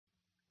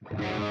Well,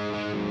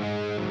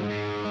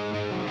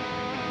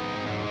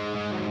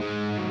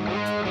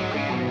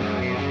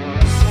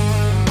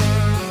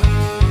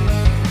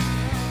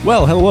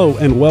 hello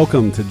and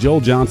welcome to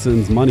Joel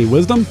Johnson's Money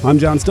Wisdom. I'm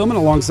John Stillman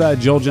alongside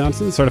Joel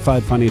Johnson,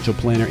 certified financial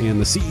planner and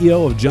the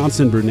CEO of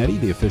Johnson Brunetti,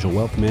 the official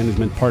wealth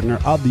management partner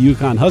of the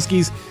Yukon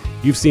Huskies.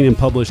 You've seen him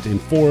published in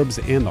Forbes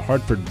and the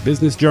Hartford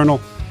Business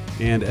Journal,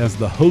 and as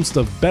the host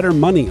of Better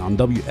Money on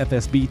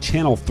WFSB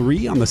Channel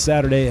 3 on the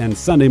Saturday and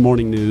Sunday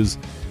morning news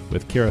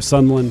with Kara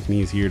Sunderland.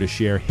 He's here to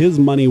share his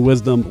money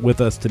wisdom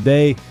with us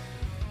today.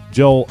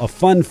 Joel, a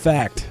fun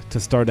fact to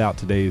start out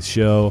today's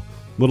show.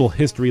 Little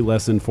history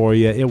lesson for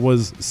you. It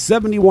was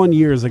 71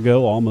 years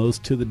ago,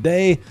 almost to the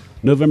day,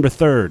 November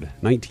 3rd,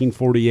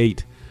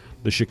 1948.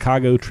 The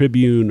Chicago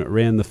Tribune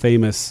ran the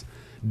famous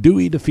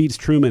Dewey defeats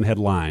Truman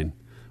headline,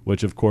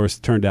 which of course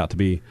turned out to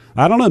be,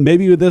 I don't know,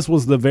 maybe this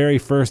was the very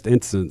first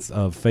instance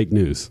of fake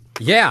news.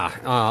 Yeah,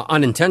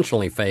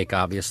 unintentionally fake,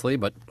 obviously,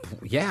 but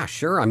yeah,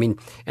 sure. I mean,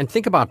 and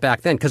think about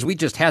back then, because we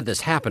just had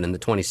this happen in the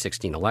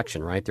 2016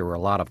 election, right? There were a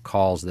lot of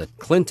calls that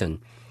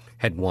Clinton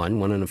had won,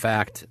 when in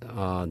fact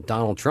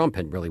Donald Trump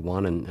had really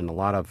won, and a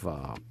lot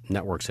of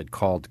networks had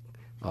called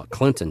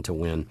Clinton to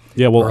win.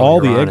 Yeah, well,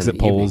 all the exit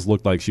polls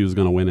looked like she was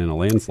going to win in a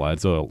landslide,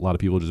 so a lot of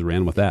people just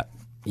ran with that.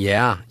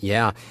 Yeah.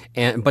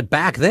 But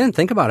back then,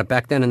 think about it,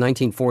 back then in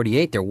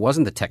 1948, there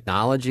wasn't the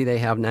technology they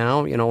have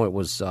now. You know, it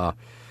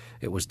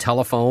was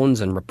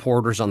telephones and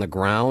reporters on the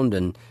ground,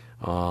 and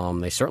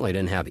they certainly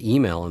didn't have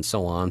email and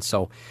so on.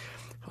 So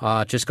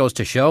it just goes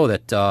to show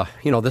that,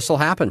 this will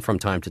happen from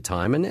time to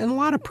time. And a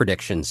lot of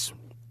predictions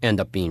end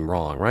up being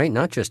wrong, right?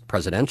 Not just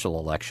presidential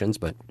elections,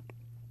 but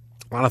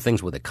a lot of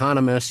things with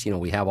economists. You know,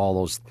 we have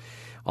all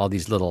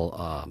these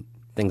little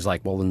things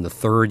like, well, in the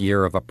third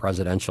year of a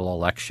presidential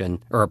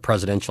election or a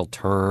presidential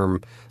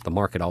term, the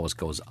market always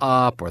goes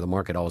up or the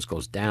market always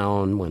goes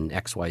down when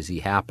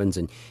XYZ happens.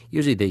 And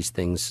usually these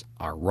things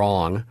are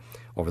wrong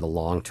over the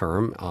long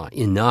term,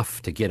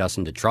 enough to get us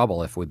into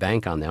trouble if we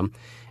bank on them.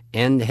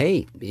 And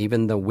hey,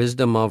 even the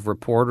wisdom of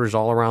reporters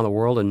all around the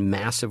world and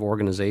massive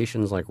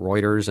organizations like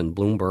Reuters and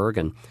Bloomberg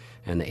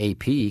and the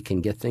AP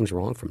can get things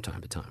wrong from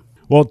time to time.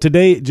 Well,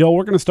 today, Joel,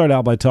 we're going to start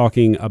out by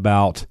talking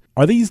about,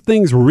 are these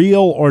things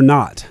real or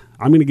not?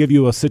 I'm going to give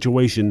you a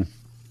situation.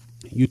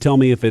 You tell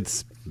me if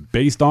it's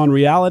based on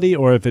reality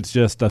or if it's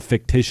just a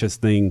fictitious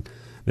thing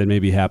that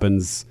maybe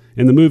happens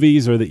in the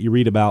movies or that you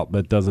read about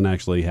but doesn't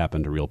actually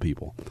happen to real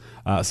people.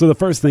 So the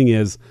first thing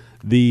is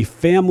the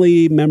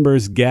family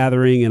members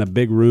gathering in a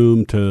big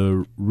room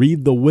to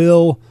read the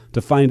will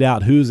to find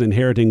out who's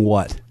inheriting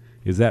what.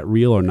 Is that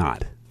real or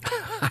not?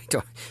 I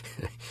don't.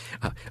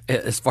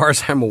 As far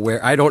as I'm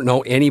aware, I don't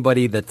know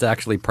anybody that's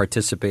actually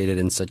participated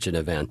in such an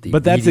event.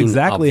 But that's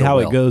exactly how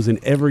it goes in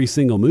every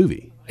single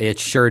movie. It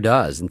sure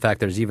does. In fact,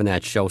 there's even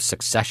that show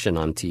Succession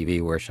on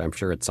TV, where I'm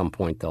sure at some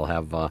point they'll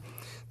have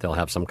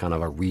some kind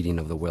of a reading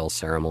of the will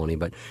ceremony.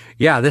 But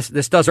yeah, this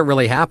doesn't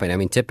really happen. I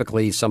mean,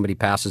 typically somebody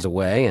passes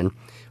away and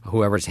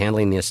whoever's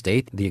handling the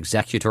estate, the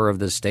executor of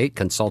the estate,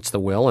 consults the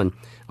will and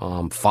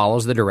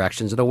follows the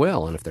directions of the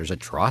will. And if there's a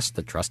trust,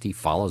 the trustee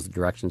follows the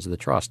directions of the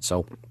trust.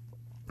 So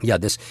yeah,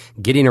 this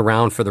getting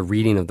around for the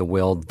reading of the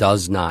will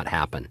does not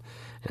happen.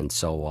 And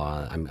so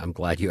I'm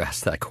glad you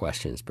asked that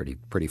question. It's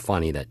pretty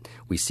funny that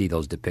we see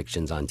those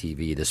depictions on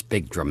TV, this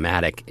big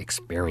dramatic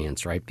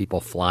experience, right? People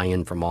fly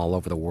in from all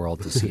over the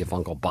world to see if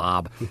Uncle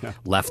Bob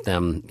left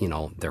them,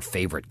 their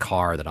favorite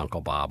car that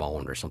Uncle Bob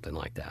owned or something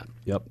like that.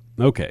 Yep.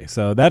 Okay,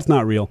 so that's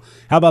not real.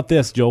 How about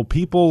this, Joel?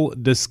 People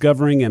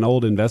discovering an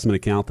old investment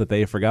account that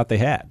they forgot they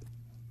had.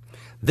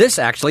 This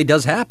actually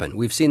does happen.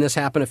 We've seen this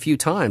happen a few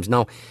times.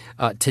 Now,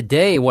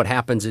 today what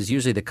happens is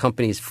usually the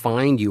companies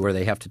find you or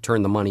they have to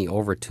turn the money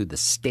over to the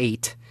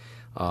state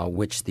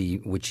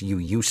which you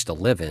used to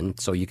live in.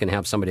 So you can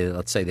have somebody that,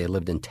 let's say they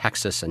lived in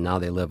Texas and now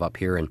they live up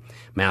here in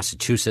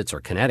Massachusetts or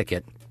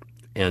Connecticut,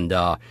 and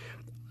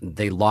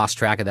they lost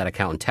track of that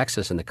account in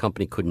Texas and the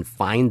company couldn't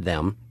find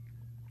them.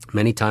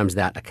 Many times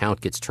that account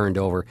gets turned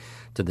over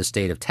to the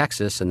state of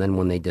Texas, and then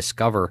when they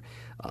discover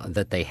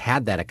that they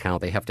had that account,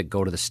 they have to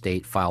go to the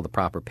state, file the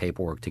proper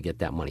paperwork to get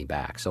that money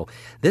back. So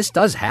this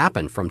does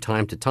happen from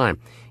time to time,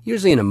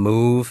 usually in a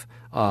move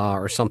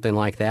or something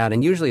like that.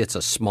 And usually it's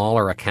a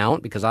smaller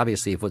account because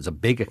obviously if it was a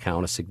big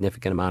account, a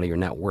significant amount of your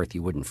net worth,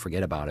 you wouldn't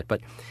forget about it. But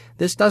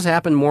this does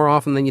happen more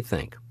often than you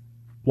think.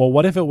 Well,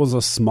 what if it was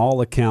a small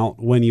account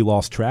when you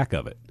lost track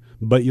of it,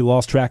 but you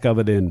lost track of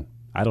it in,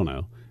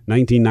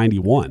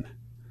 1991?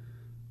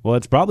 Well,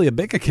 it's probably a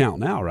big account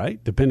now,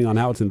 right? Depending on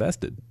how it's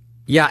invested.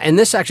 Yeah, and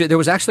there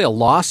was actually a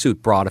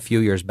lawsuit brought a few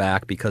years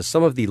back because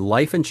some of the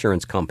life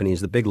insurance companies,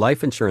 the big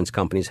life insurance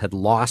companies, had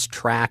lost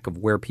track of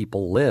where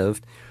people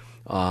lived.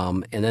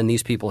 And then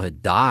these people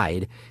had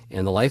died,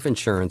 and the life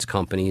insurance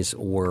companies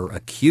were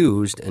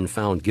accused and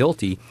found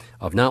guilty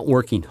of not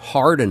working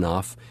hard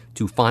enough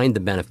to find the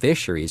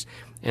beneficiaries.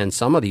 And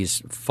some of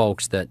these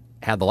folks that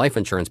had the life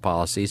insurance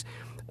policies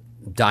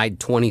died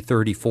 20,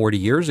 30, 40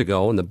 years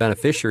ago, and the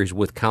beneficiaries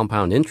with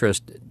compound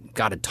interest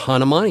got a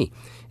ton of money.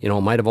 It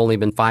might have only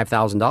been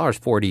 $5,000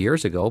 40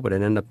 years ago, but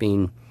it ended up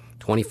being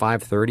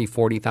 $25,000,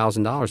 $30,000,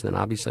 $40,000. Then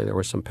obviously there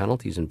were some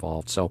penalties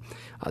involved. So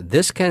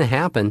this can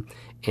happen,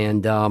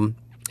 and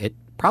it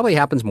probably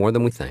happens more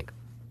than we think.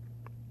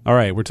 All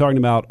right, we're talking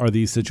about, are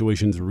these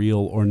situations real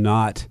or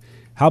not?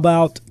 How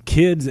about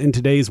kids in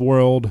today's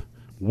world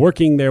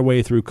working their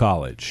way through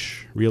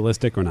college?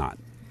 Realistic or not?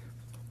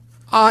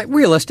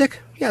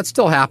 Realistic. Yeah, it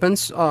still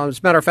happens. As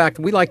a matter of fact,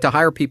 we like to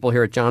hire people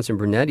here at Johnson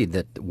Brunetti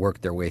that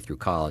work their way through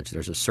college.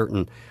 There's a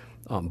certain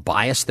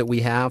bias that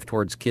we have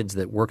towards kids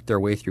that work their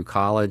way through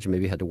college,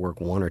 maybe had to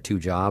work one or two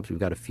jobs. We've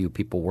got a few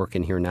people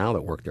working here now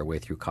that work their way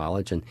through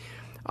college. And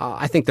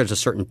I think there's a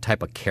certain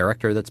type of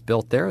character that's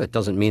built there. That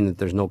doesn't mean that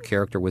there's no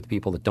character with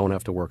people that don't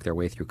have to work their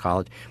way through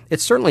college.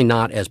 It's certainly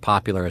not as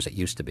popular as it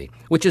used to be,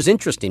 which is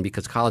interesting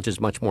because college is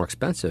much more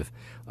expensive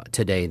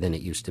today than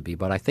it used to be.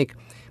 But I think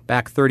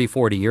back 30,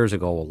 40 years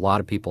ago, a lot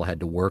of people had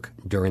to work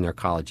during their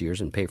college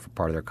years and pay for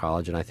part of their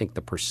college. And I think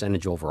the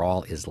percentage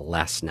overall is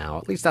less now.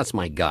 At least that's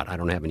my gut. I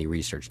don't have any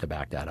research to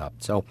back that up.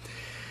 So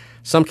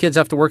some kids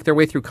have to work their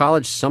way through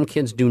college. Some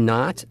kids do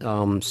not.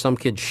 Some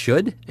kids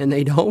should, and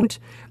they don't,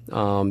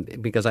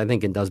 because I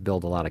think it does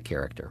build a lot of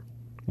character.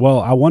 Well,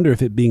 I wonder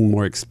if it being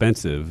more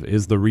expensive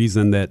is the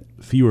reason that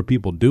fewer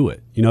people do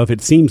it. You know, if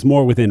it seems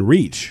more within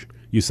reach,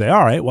 you say,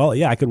 all right, well,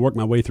 yeah, I could work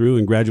my way through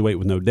and graduate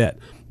with no debt.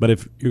 But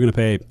if you're going to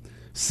pay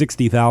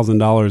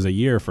 $60,000 a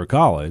year for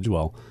college,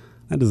 well,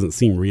 that doesn't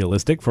seem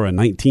realistic for a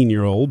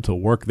 19-year-old to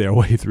work their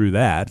way through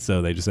that.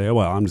 So they just say, oh,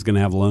 well, I'm just going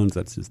to have loans.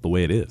 That's just the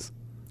way it is.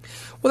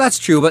 Well, that's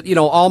true. But,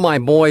 all my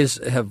boys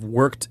have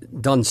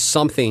done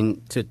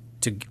something to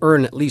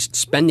earn at least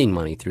spending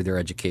money through their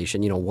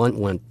education. One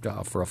went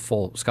for a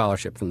full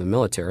scholarship from the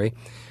military,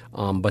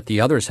 but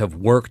the others have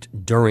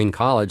worked during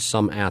college,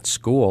 some at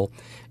school,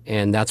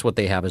 and that's what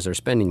they have as their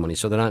spending money.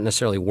 So they're not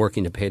necessarily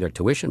working to pay their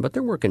tuition, but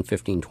they're working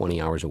 15,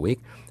 20 hours a week.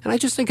 And I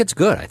just think it's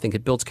good. I think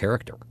it builds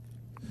character.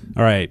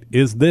 All right.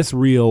 Is this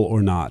real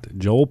or not?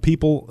 Joel,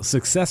 people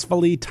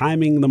successfully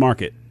timing the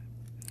market.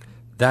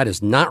 That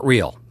is not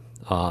real.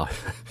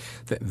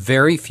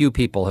 Very few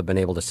people have been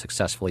able to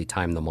successfully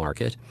time the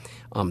market.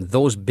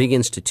 Those big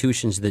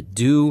institutions that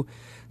do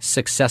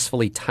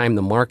successfully time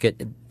the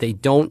market, they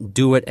don't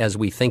do it as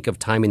we think of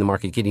timing the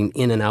market, getting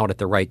in and out at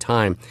the right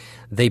time.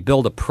 They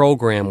build a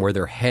program where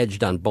they're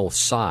hedged on both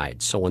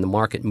sides. So when the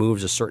market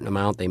moves a certain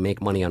amount, they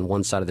make money on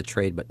one side of the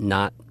trade, but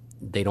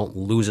they don't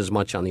lose as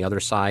much on the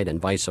other side,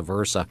 and vice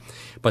versa.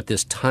 But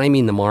this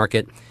timing the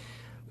market,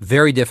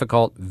 very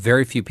difficult.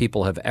 Very few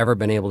people have ever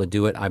been able to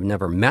do it. I've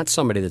never met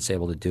somebody that's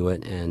able to do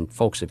it. And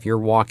folks, if you're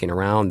walking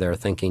around there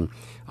thinking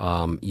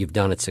you've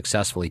done it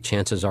successfully,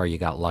 chances are you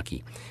got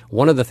lucky.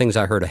 One of the things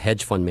I heard a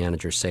hedge fund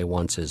manager say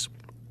once is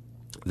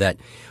that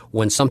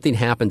when something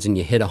happens and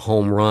you hit a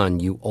home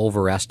run, you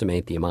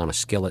overestimate the amount of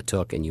skill it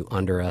took and you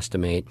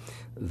underestimate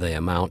the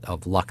amount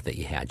of luck that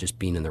you had, just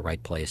being in the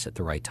right place at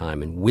the right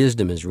time. And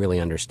wisdom is really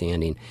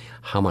understanding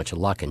how much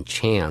luck and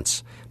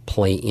chance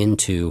play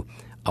into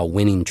a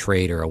winning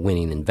trade or a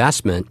winning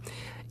investment.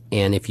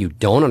 And if you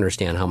don't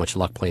understand how much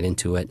luck played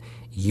into it,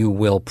 you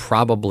will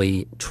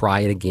probably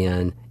try it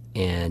again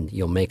and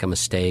you'll make a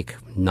mistake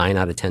 9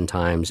 out of 10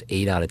 times,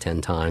 8 out of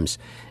 10 times,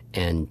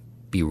 and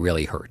be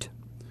really hurt.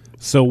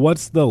 So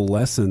what's the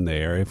lesson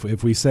there?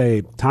 If we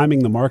say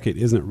timing the market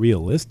isn't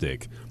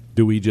realistic,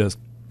 do we just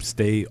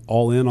stay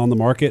all in on the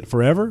market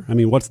forever? I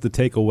mean, what's the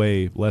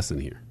takeaway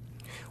lesson here?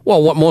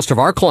 Well, what most of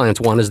our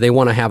clients want is they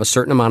want to have a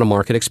certain amount of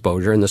market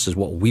exposure, and this is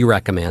what we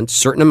recommend.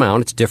 Certain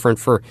amount. It's different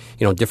for,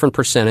 different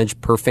percentage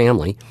per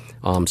family.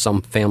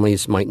 Some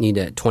families might need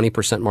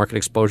 20% market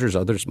exposures.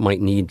 Others might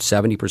need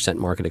 70%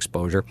 market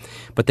exposure.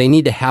 But they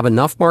need to have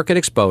enough market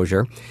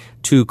exposure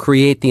to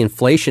create the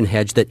inflation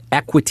hedge that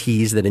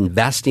equities, that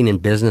investing in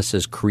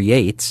businesses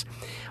creates,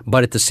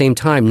 but at the same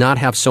time not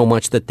have so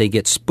much that they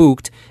get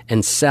spooked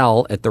and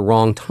sell at the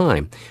wrong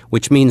time,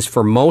 which means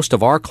for most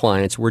of our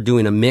clients, we're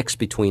doing a mix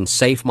between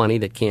safe money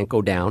that can't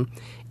go down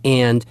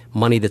and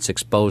money that's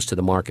exposed to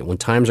the market. When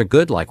times are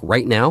good, like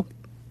right now,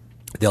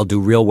 they'll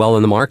do real well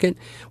in the market.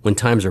 When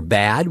times are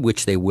bad,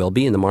 which they will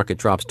be, and the market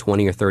drops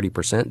 20 or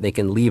 30%, they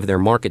can leave their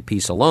market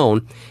piece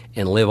alone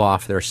and live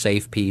off their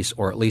safe piece,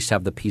 or at least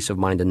have the peace of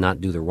mind to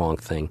not do the wrong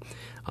thing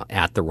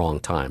at the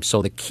wrong time.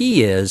 So the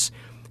key is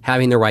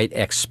having the right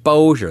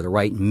exposure, the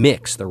right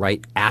mix, the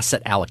right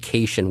asset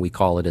allocation, we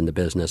call it in the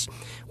business,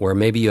 where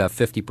maybe you have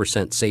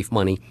 50% safe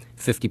money,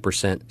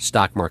 50%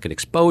 stock market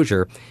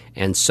exposure,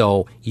 and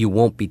so you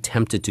won't be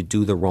tempted to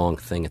do the wrong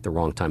thing at the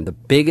wrong time. The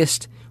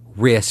biggest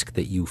risk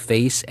that you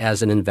face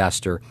as an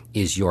investor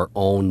is your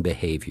own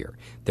behavior.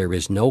 There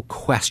is no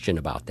question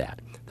about that.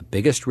 The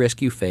biggest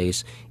risk you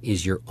face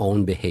is your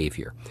own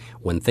behavior.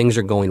 When things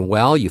are going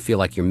well, you feel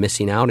like you're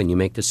missing out and you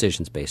make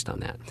decisions based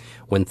on that.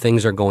 When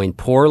things are going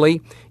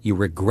poorly, you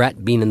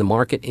regret being in the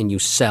market and you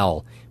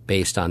sell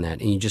based on that.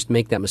 And you just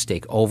make that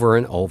mistake over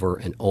and over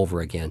and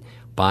over again.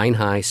 Buying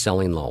high,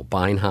 selling low,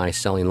 buying high,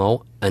 selling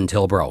low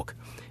until broke.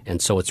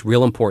 And so it's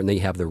real important that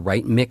you have the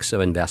right mix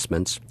of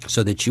investments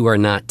so that you are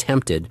not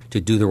tempted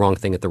to do the wrong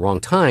thing at the wrong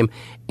time.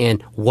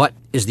 And what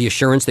is the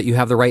assurance that you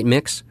have the right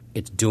mix?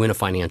 It's doing a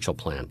financial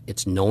plan.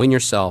 It's knowing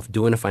yourself,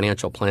 doing a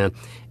financial plan,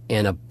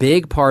 And a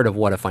big part of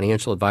what a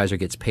financial advisor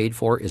gets paid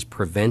for is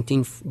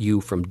preventing you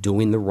from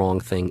doing the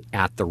wrong thing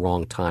at the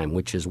wrong time,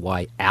 which is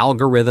why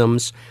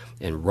algorithms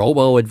and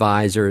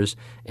robo-advisors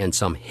and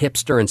some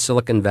hipster in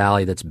Silicon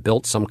Valley that's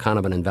built some kind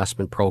of an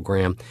investment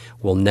program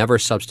will never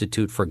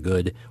substitute for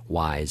good,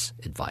 wise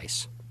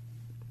advice.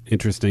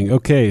 Interesting.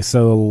 Okay,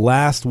 so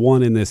last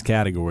one in this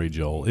category,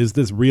 Joel. Is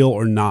this real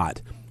or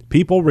not?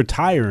 People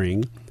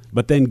retiring,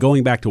 but then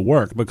going back to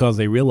work because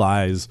they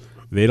realize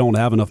they don't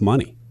have enough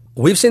money.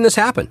 We've seen this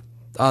happen.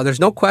 There's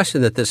no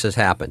question that this has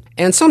happened.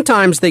 And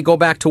sometimes they go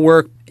back to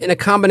work in a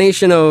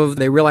combination of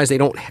they realize they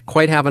don't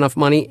quite have enough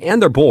money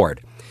and they're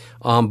bored.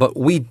 But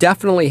we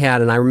definitely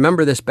had, and I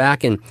remember this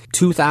back in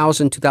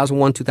 2000,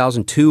 2001,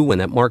 2002, when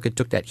that market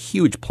took that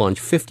huge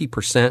plunge,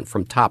 50%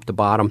 from top to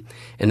bottom.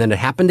 And then it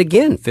happened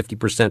again,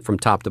 50% from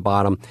top to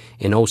bottom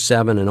in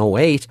 07 and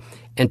 08.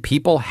 And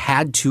people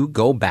had to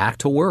go back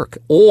to work.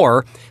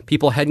 Or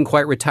people hadn't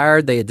quite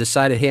retired. They had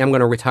decided, hey, I'm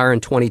going to retire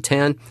in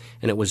 2010.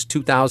 And it was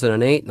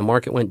 2008, and the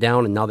market went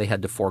down, and now they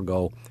had to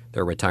forego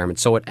their retirement.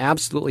 So it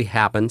absolutely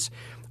happens,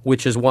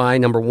 which is why,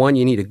 number one,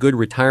 you need a good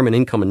retirement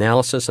income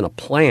analysis and a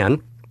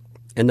plan.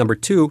 And number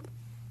two,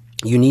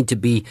 you need to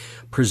be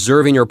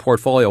preserving your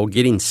portfolio,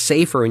 getting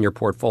safer in your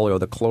portfolio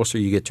the closer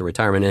you get to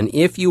retirement. And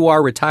if you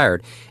are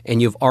retired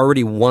and you've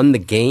already won the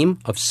game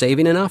of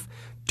saving enough,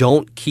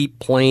 don't keep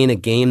playing a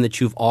game that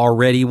you've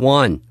already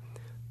won.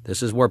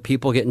 This is where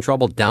people get in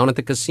trouble down at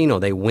the casino.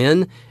 They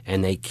win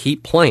and they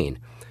keep playing.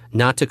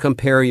 Not to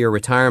compare your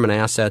retirement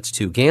assets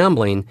to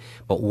gambling,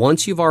 but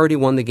once you've already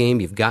won the game,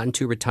 you've gotten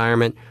to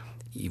retirement,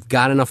 you've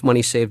got enough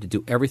money saved to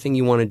do everything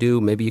you want to do.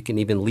 Maybe you can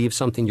even leave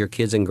something to your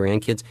kids and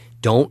grandkids.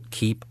 Don't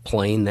keep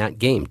playing that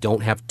game.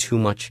 Don't have too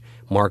much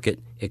market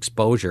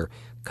exposure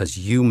because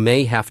you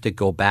may have to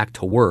go back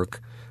to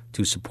work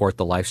to support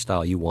the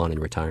lifestyle you want in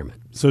retirement.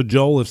 So,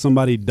 Joel, if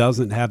somebody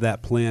doesn't have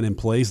that plan in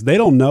place, they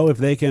don't know if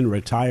they can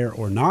retire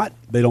or not.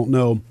 They don't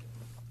know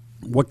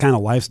what kind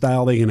of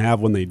lifestyle they can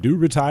have when they do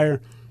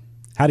retire.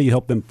 How do you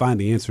help them find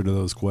the answer to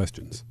those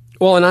questions?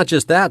 Well, and not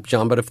just that,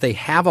 John, but if they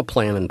have a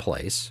plan in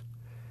place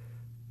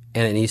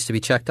and it needs to be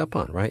checked up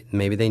on, right?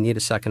 Maybe they need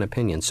a second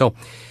opinion. So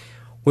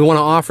we want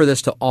to offer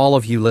this to all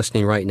of you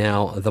listening right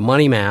now. The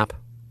Money Map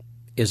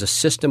is a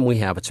system we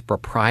have. It's a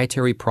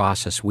proprietary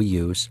process we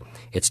use.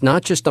 It's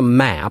not just a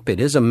map. It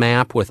is a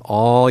map with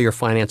all your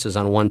finances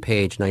on one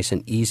page, nice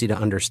and easy to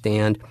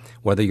understand,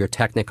 whether you're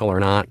technical or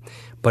not.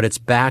 But it's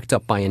backed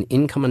up by an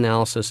income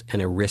analysis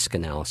and a risk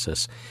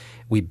analysis.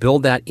 We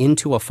build that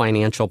into a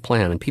financial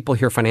plan. And people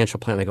hear financial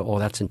plan, they go, oh,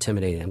 that's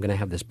intimidating. I'm going to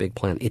have this big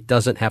plan. It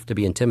doesn't have to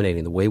be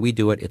intimidating. The way we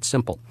do it, it's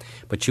simple.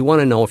 But you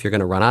want to know if you're going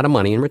to run out of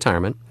money in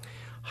retirement.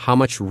 How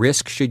much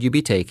risk should you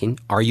be taking?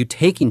 Are you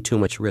taking too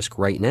much risk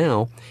right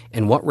now?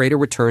 And what rate of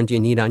return do you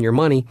need on your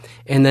money?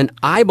 And then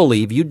I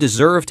believe you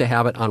deserve to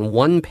have it on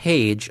one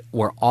page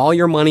where all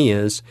your money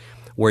is,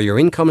 where your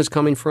income is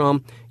coming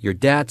from, your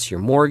debts, your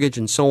mortgage,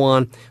 and so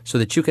on, so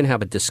that you can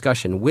have a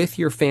discussion with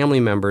your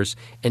family members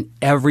and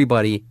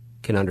everybody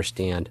can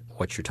understand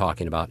what you're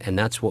talking about. And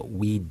that's what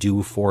we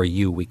do for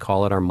you. We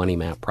call it our Money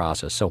Map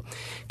process. So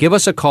give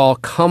us a call.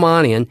 Come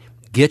on in.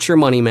 Get your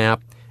Money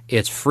Map.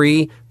 It's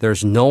free.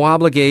 There's no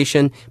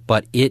obligation,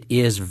 but it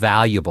is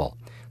valuable.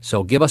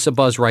 So give us a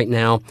buzz right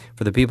now.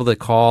 For the people that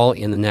call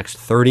in the next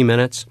 30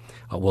 minutes,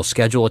 we'll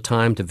schedule a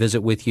time to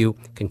visit with you.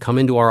 You can come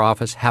into our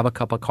office, have a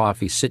cup of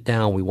coffee, sit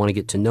down. We want to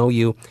get to know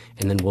you,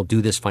 and then we'll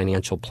do this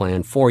financial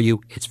plan for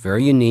you. It's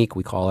very unique.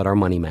 We call it our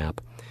Money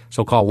Map.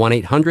 So call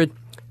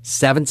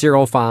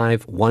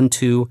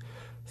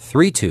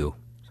 1-800-705-1232.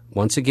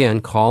 Once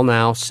again, call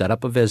now, set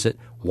up a visit,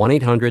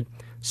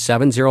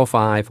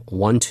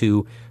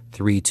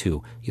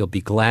 1-800-705-1232. You'll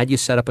be glad you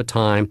set up a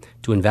time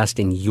to invest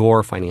in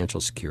your financial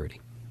security.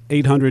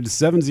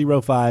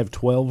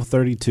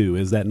 800-705-1232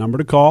 is that number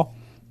to call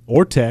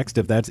or text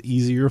if that's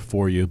easier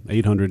for you.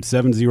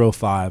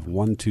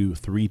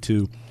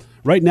 800-705-1232.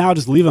 Right now,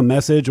 just leave a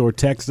message or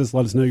text us.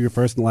 Let us know your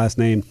first and last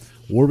name.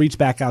 We'll reach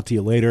back out to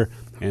you later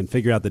and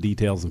figure out the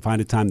details and find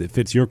a time that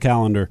fits your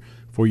calendar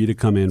for you to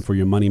come in for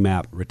your Money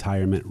Map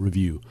retirement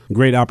review.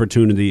 Great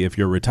opportunity if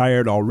you're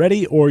retired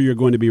already or you're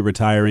going to be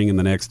retiring in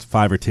the next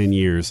 5 or 10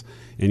 years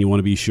and you want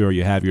to be sure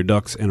you have your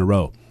ducks in a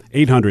row.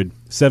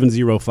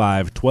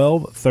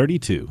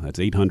 800-705-1232. That's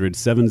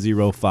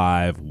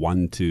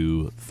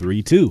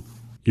 800-705-1232.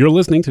 You're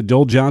listening to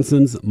Joel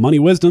Johnson's Money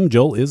Wisdom.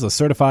 Joel is a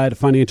certified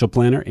financial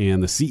planner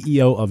and the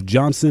CEO of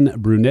Johnson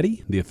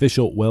Brunetti, the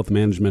official wealth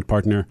management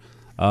partner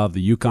of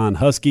the Yukon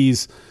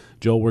Huskies.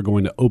 Joel, we're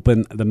going to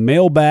open the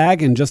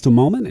mailbag in just a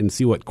moment and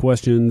see what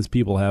questions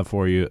people have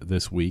for you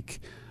this week.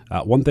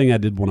 One thing I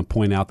did want to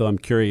point out, though, I'm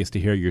curious to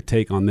hear your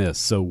take on this.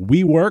 So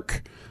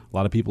WeWork, a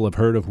lot of people have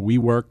heard of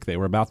WeWork. They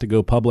were about to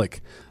go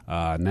public.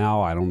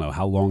 Now, I don't know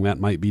how long that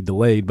might be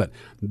delayed, but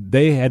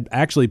they had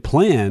actually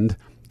planned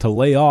to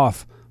lay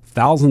off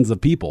thousands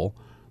of people,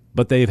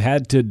 but they've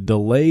had to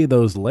delay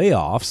those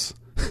layoffs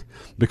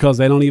because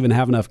they don't even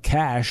have enough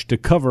cash to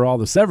cover all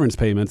the severance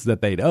payments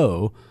that they'd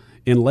owe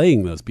in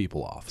laying those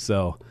people off.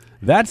 So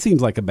that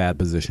seems like a bad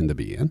position to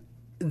be in.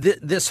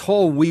 This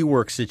whole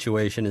WeWork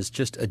situation is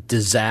just a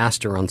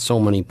disaster on so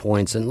many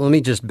points. And let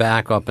me just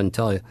back up and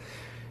tell you,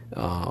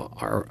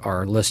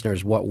 our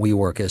listeners, what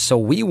WeWork is.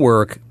 So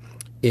WeWork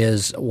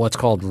is what's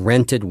called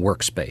rented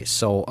workspace.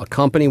 So a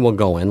company will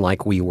go in, like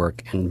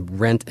WeWork, and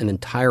rent an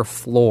entire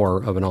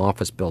floor of an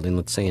office building,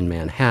 let's say in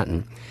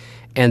Manhattan.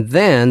 And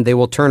then they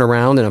will turn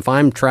around, and if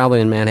I'm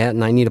traveling in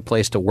Manhattan, I need a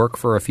place to work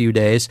for a few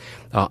days,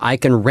 I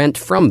can rent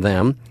from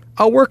them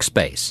a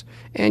workspace.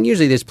 And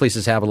usually these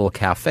places have a little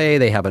cafe,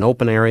 they have an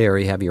open area, or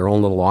you have your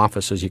own little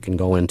offices you can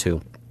go into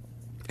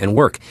and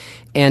work.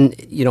 And,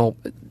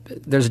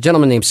 there's a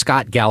gentleman named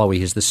Scott Galloway.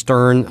 He's the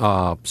Stern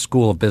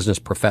School of Business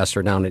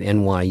professor down at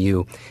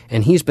NYU,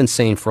 and he's been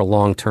saying for a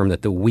long term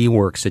that the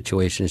WeWork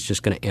situation is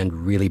just going to end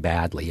really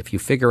badly. If you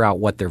figure out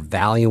what they're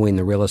valuing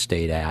the real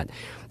estate at,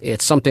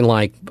 it's something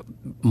like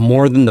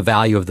more than the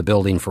value of the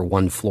building for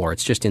one floor.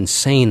 It's just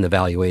insane the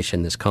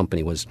valuation this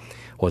company was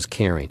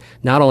carrying.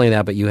 Not only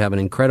that, but you have an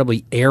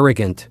incredibly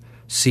arrogant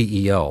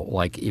CEO.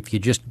 Like, if you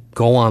just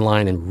go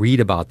online and read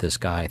about this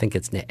guy, I think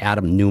it's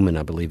Adam Newman,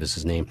 I believe is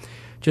his name.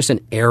 Just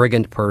an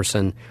arrogant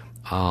person.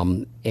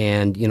 And,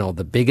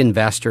 the big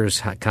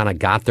investors kind of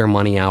got their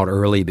money out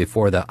early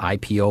before the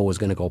IPO was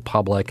going to go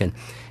public. And,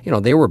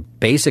 they were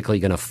basically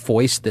going to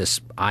foist this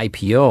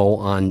IPO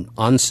on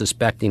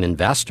unsuspecting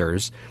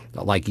investors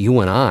like you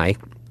and I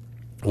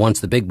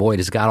once the big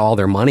boys got all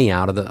their money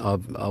out of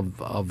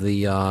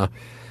the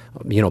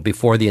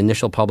before the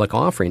initial public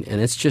offering.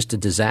 And it's just a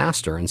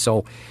disaster. And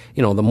so,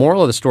 the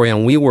moral of the story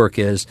on WeWork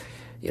is,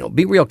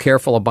 be real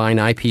careful of buying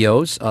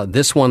IPOs.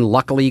 This one,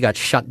 luckily, got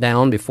shut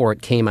down before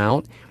it came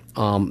out.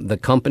 The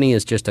company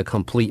is just a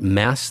complete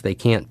mess. They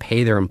can't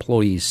pay their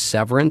employees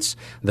severance.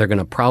 They're going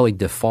to probably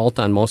default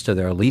on most of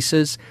their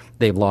leases.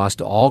 They've lost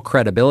all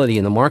credibility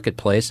in the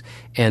marketplace,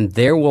 and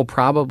there will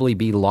probably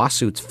be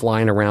lawsuits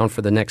flying around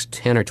for the next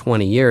 10 or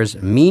 20 years.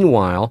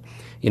 Meanwhile,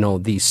 the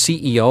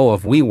CEO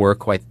of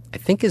WeWork, who I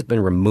think has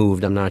been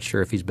removed. I'm not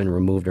sure if he's been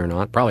removed or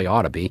not. Probably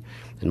ought to be,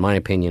 in my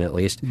opinion at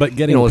least. But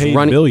getting paid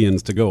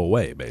billions to go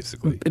away,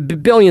 basically.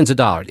 Billions of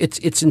dollars.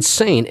 It's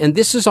insane. And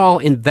this is all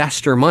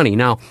investor money.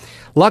 Now,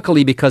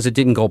 luckily, because it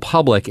didn't go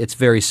public, it's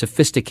very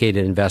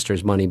sophisticated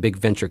investors' money, big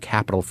venture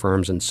capital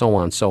firms and so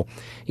on. So,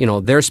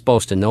 they're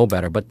supposed to know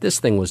better. But this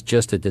thing was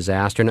just a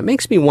disaster. And it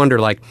makes me wonder,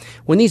 like,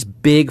 when these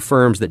big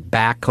firms that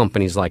back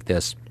companies like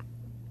this,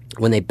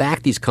 when they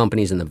back these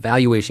companies and the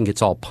valuation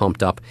gets all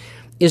pumped up,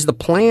 is the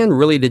plan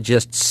really to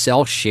just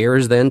sell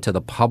shares then to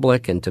the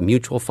public and to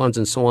mutual funds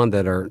and so on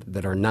that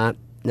are not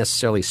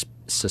necessarily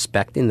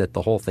suspecting that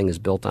the whole thing is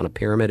built on a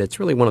pyramid? It's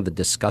really one of the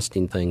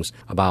disgusting things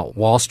about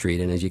Wall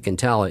Street, and as you can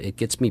tell, it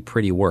gets me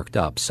pretty worked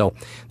up. So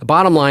the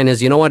bottom line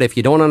is, if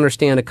you don't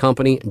understand a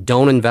company,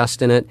 don't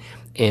invest in it,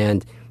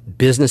 and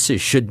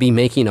businesses should be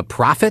making a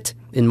profit,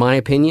 in my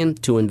opinion,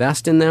 to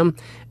invest in them,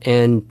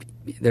 and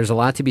there's a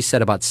lot to be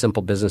said about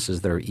simple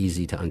businesses that are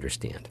easy to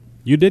understand.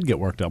 You did get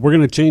worked up. We're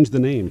going to change the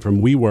name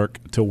from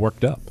WeWork to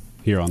Worked Up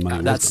here on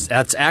Money Wisdom.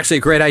 That's actually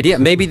a great idea.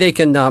 Maybe they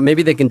can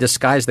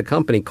disguise the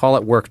company, call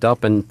it Worked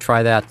Up, and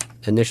try that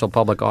initial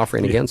public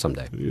offering again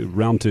someday.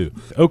 Round 2.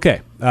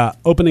 Okay,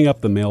 opening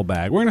up the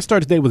mailbag. We're going to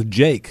start today with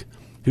Jake,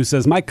 who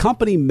says, my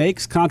company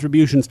makes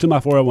contributions to my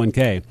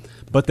 401k,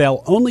 but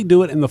they'll only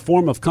do it in the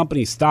form of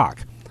company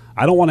stock.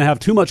 I don't want to have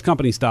too much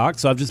company stock,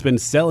 so I've just been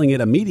selling it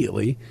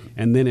immediately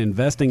and then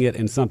investing it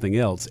in something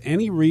else.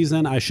 Any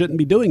reason I shouldn't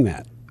be doing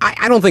that?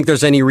 I don't think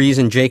there's any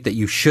reason, Jake, that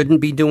you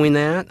shouldn't be doing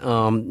that.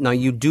 Now,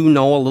 you do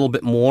know a little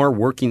bit more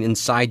working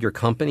inside your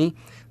company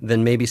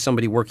than maybe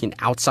somebody working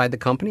outside the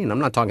company. And I'm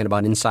not talking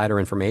about insider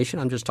information.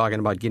 I'm just talking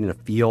about getting a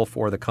feel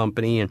for the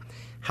company and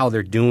how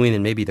they're doing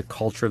and maybe the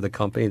culture of the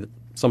company that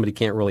somebody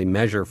can't really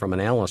measure from an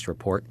analyst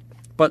report.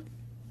 But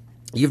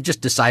you've just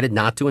decided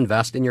not to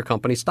invest in your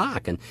company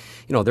stock. And,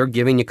 they're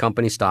giving you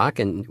company stock,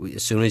 and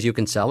as soon as you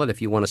can sell it,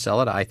 if you want to sell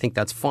it, I think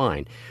that's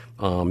fine.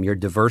 You're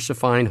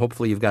diversifying.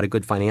 Hopefully you've got a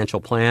good financial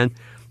plan.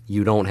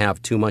 You don't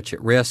have too much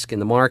at risk in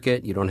the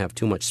market. You don't have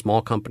too much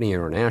small company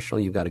or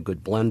international. You've got a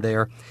good blend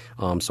there.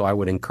 So I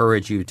would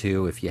encourage you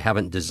to, if you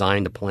haven't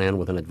designed a plan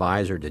with an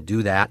advisor, to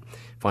do that.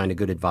 Find a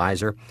good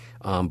advisor.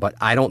 But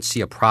I don't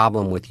see a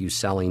problem with you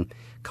selling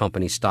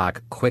company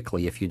stock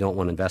quickly if you don't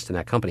want to invest in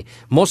that company.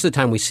 Most of the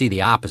time we see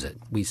the opposite.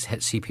 We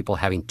see people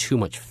having too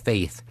much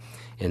faith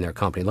in their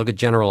company. Look at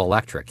General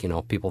Electric.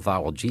 People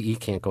thought, well, GE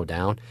can't go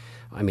down.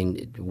 I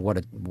mean, what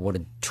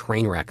a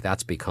train wreck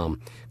that's become.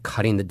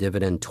 Cutting the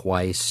dividend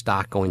twice,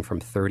 stock going from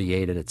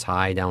 38 at its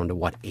high down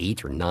to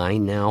 8 or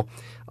 9 now.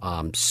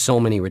 So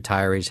many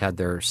retirees had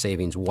their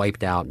savings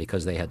wiped out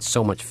because they had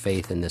so much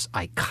faith in this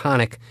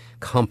iconic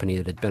company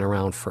that had been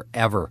around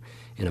forever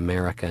in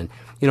America. And,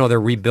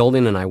 they're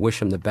rebuilding, and I wish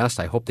them the best.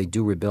 I hope they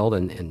do rebuild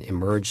and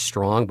emerge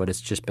strong, but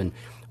it's just been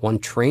one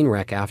train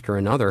wreck after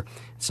another.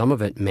 Some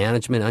of it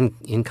management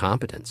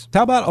incompetence.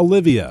 How about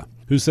Olivia,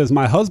 who says,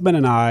 my husband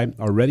and I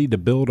are ready to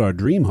build our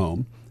dream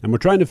home, and we're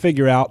trying to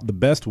figure out the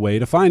best way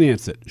to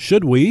finance it.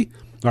 Should we?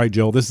 All right,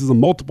 Joel, this is a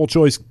multiple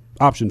choice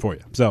option for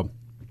you. So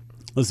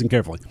listen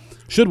carefully.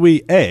 Should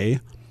we,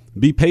 A,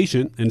 be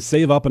patient and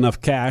save up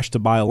enough cash to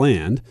buy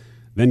land,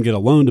 then get a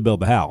loan to build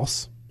the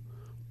house.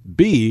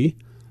 B,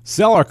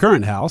 sell our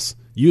current house,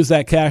 use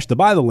that cash to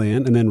buy the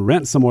land, and then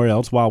rent somewhere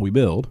else while we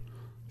build.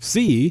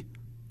 C,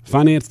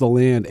 finance the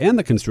land and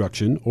the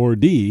construction. Or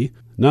D,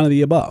 none of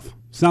the above.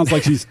 Sounds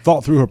like she's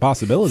thought through her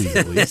possibilities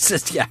at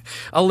least.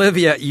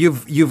 Olivia,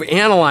 you've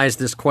analyzed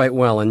this quite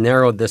well and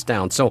narrowed this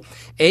down. So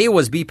A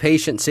was be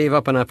patient, save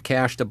up enough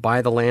cash to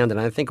buy the land,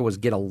 and I think it was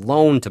get a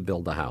loan to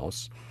build the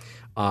house.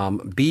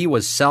 B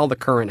was sell the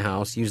current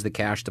house, use the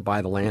cash to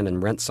buy the land,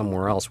 and rent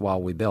somewhere else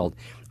while we build.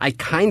 I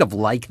kind of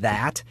like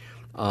that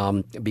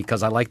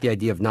because I like the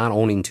idea of not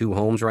owning two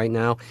homes right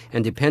now.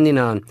 And depending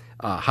on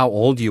how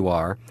old you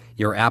are,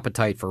 your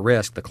appetite for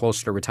risk, the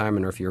closer to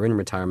retirement or if you're in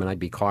retirement, I'd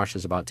be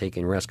cautious about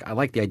taking risk. I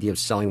like the idea of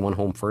selling one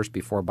home first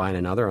before buying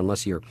another,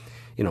 unless you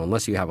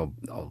have a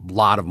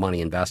lot of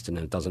money invested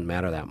and it doesn't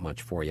matter that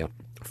much for you.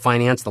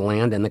 Finance the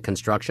land and the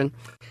construction.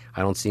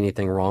 I don't see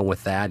anything wrong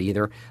with that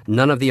either.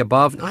 None of the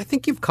above. I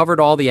think you've covered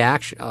all the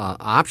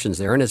options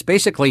there. And it's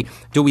basically,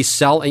 do we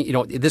sell,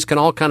 this can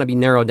all kind of be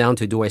narrowed down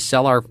to, do I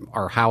sell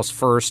our house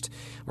first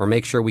or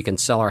make sure we can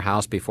sell our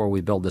house before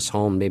we build this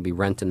home, maybe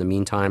rent in the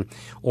meantime,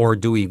 or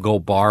do we go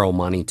borrow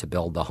money to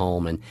build the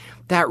home? And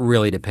that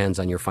really depends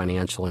on your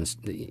financial,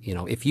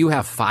 if you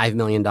have $5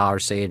 million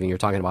saved and you're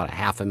talking about a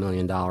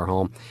 $500,000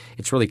 home,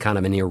 it's really kind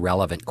of an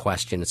irrelevant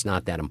question. It's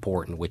not that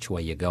important which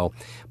way you go.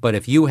 But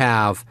if you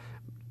have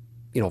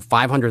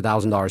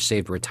 $500,000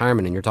 saved for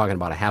retirement and you're talking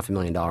about a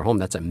 $500,000 home,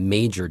 that's a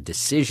major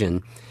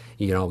decision.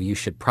 You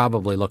should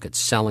probably look at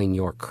selling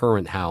your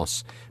current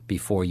house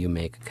before you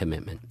make a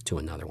commitment to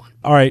another one.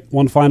 All right,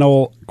 one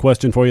final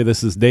question for you.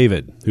 This is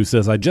David, who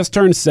says, I just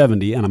turned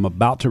 70 and I'm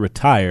about to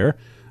retire.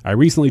 I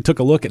recently took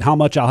a look at how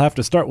much I'll have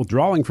to start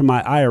withdrawing from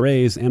my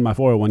IRAs and my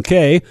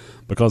 401k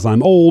because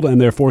I'm old and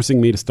they're forcing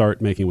me to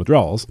start making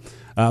withdrawals.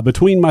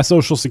 Between my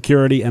Social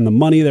Security and the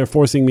money they're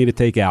forcing me to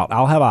take out,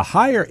 I'll have a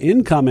higher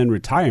income in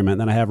retirement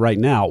than I have right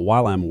now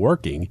while I'm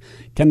working.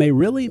 Can they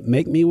really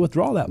make me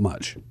withdraw that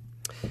much?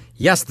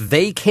 Yes,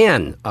 they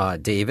can,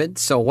 David.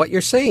 So what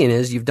you're saying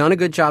is you've done a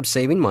good job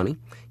saving money.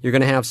 You're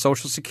going to have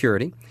Social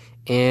Security,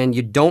 and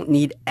you don't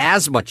need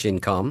as much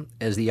income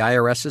as the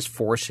IRS is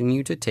forcing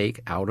you to take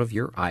out of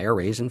your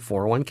IRAs and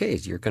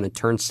 401ks. You're going to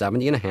turn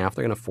 70 and a half.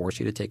 They're going to force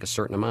you to take a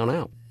certain amount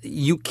out.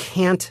 You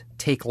can't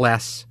take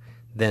less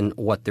than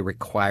what the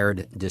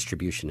required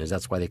distribution is.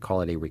 That's why they call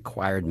it a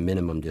required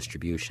minimum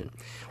distribution.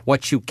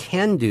 What you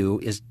can do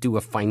is do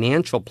a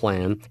financial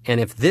plan, and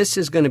if this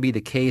is going to be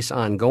the case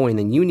ongoing,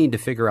 then you need to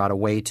figure out a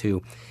way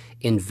to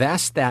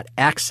invest that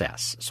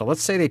excess. So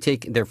let's say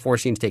they're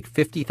forcing you to take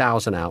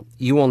 $50,000 out.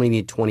 You only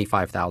need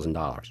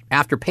 $25,000.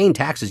 After paying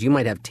taxes, you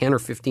might have $10,000 or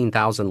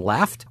 $15,000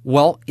 left.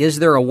 Well, is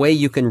there a way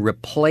you can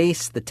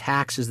replace the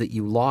taxes that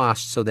you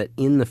lost so that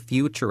in the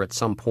future at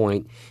some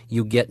point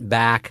you get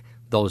back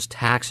those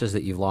taxes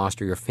that you've lost,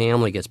 or your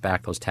family gets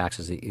back those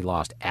taxes that you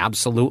lost?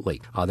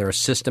 Absolutely. There are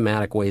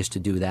systematic ways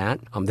to do that.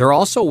 There are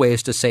also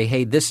ways to say,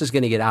 hey, this is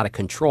going to get out of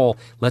control.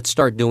 Let's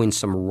start doing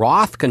some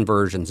Roth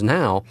conversions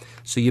now.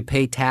 So you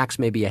pay tax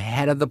maybe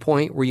ahead of the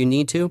point where you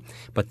need to,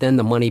 but then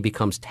the money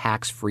becomes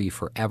tax-free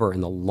forever.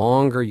 And the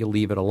longer you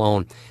leave it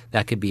alone,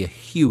 that could be a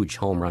huge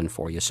home run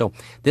for you. So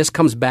this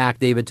comes back,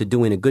 David, to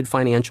doing a good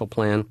financial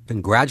plan.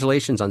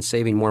 Congratulations on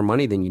saving more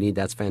money than you need.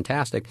 That's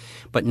fantastic.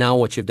 But now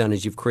what you've done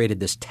is you've created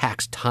this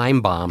tax time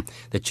bomb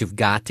that you've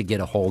got to get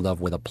a hold of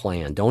with a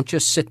plan. Don't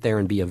just sit there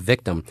and be a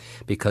victim,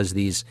 because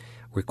these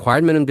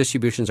required minimum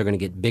distributions are going to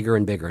get bigger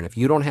and bigger. And if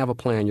you don't have a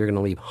plan, you're going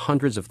to leave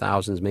hundreds of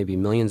thousands, maybe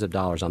millions of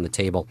dollars on the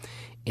table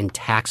in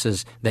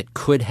taxes that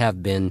could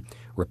have been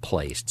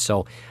replaced.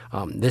 So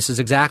this is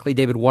exactly,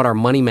 David, what our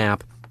Money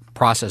Map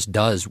process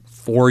does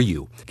for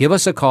you. Give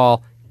us a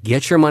call.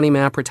 Get your Money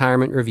Map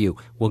Retirement Review.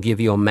 We'll give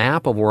you a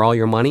map of where all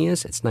your money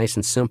is. It's nice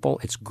and simple.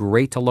 It's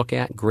great to look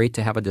at, great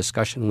to have a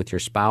discussion with your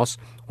spouse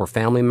or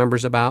family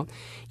members about.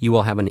 You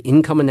will have an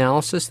income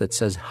analysis that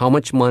says how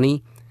much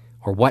money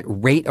or what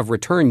rate of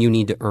return you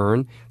need to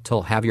earn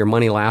to have your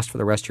money last for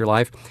the rest of your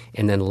life.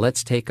 And then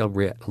let's take a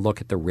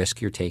look at the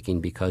risk you're taking,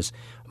 because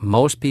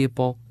most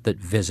people that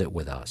visit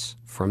with us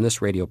from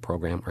this radio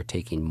program are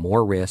taking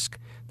more risk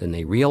than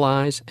they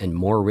realize and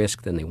more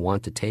risk than they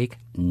want to take.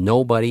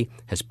 Nobody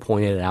has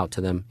pointed it out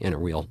to them in a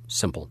real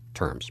simple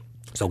terms.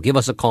 So give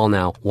us a call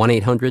now,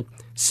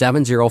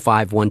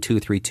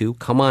 1-800-705-1232.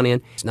 Come on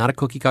in. It's not a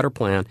cookie-cutter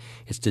plan.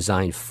 It's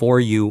designed for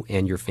you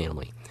and your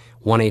family.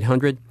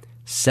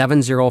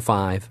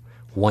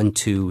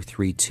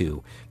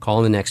 1-800-705-1232. Call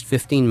in the next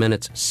 15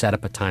 minutes. Set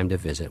up a time to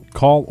visit.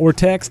 Call or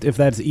text if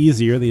that's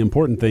easier. The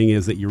important thing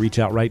is that you reach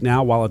out right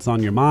now while it's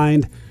on your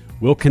mind.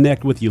 We'll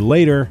connect with you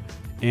later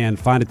and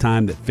find a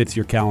time that fits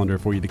your calendar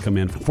for you to come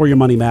in for your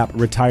Money Map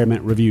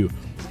Retirement Review.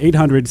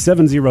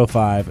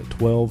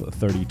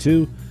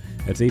 800-705-1232.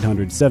 That's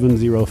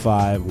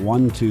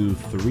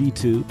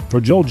 800-705-1232. For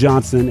Joel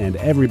Johnson and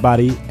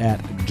everybody at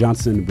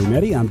Johnson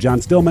Brunetti, I'm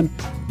John Stillman.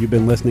 You've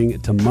been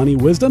listening to Money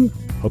Wisdom.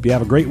 Hope you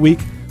have a great week.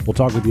 We'll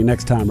talk with you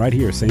next time right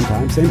here, same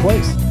time, same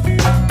place.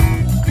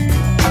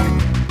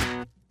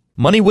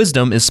 Money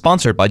Wisdom is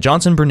sponsored by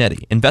Johnson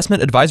Brunetti,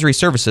 investment advisory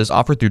services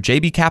offered through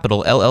JB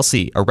Capital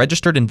LLC, a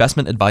registered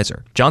investment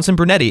advisor. Johnson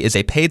Brunetti is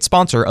a paid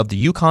sponsor of the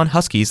Yukon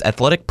Huskies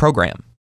athletic program.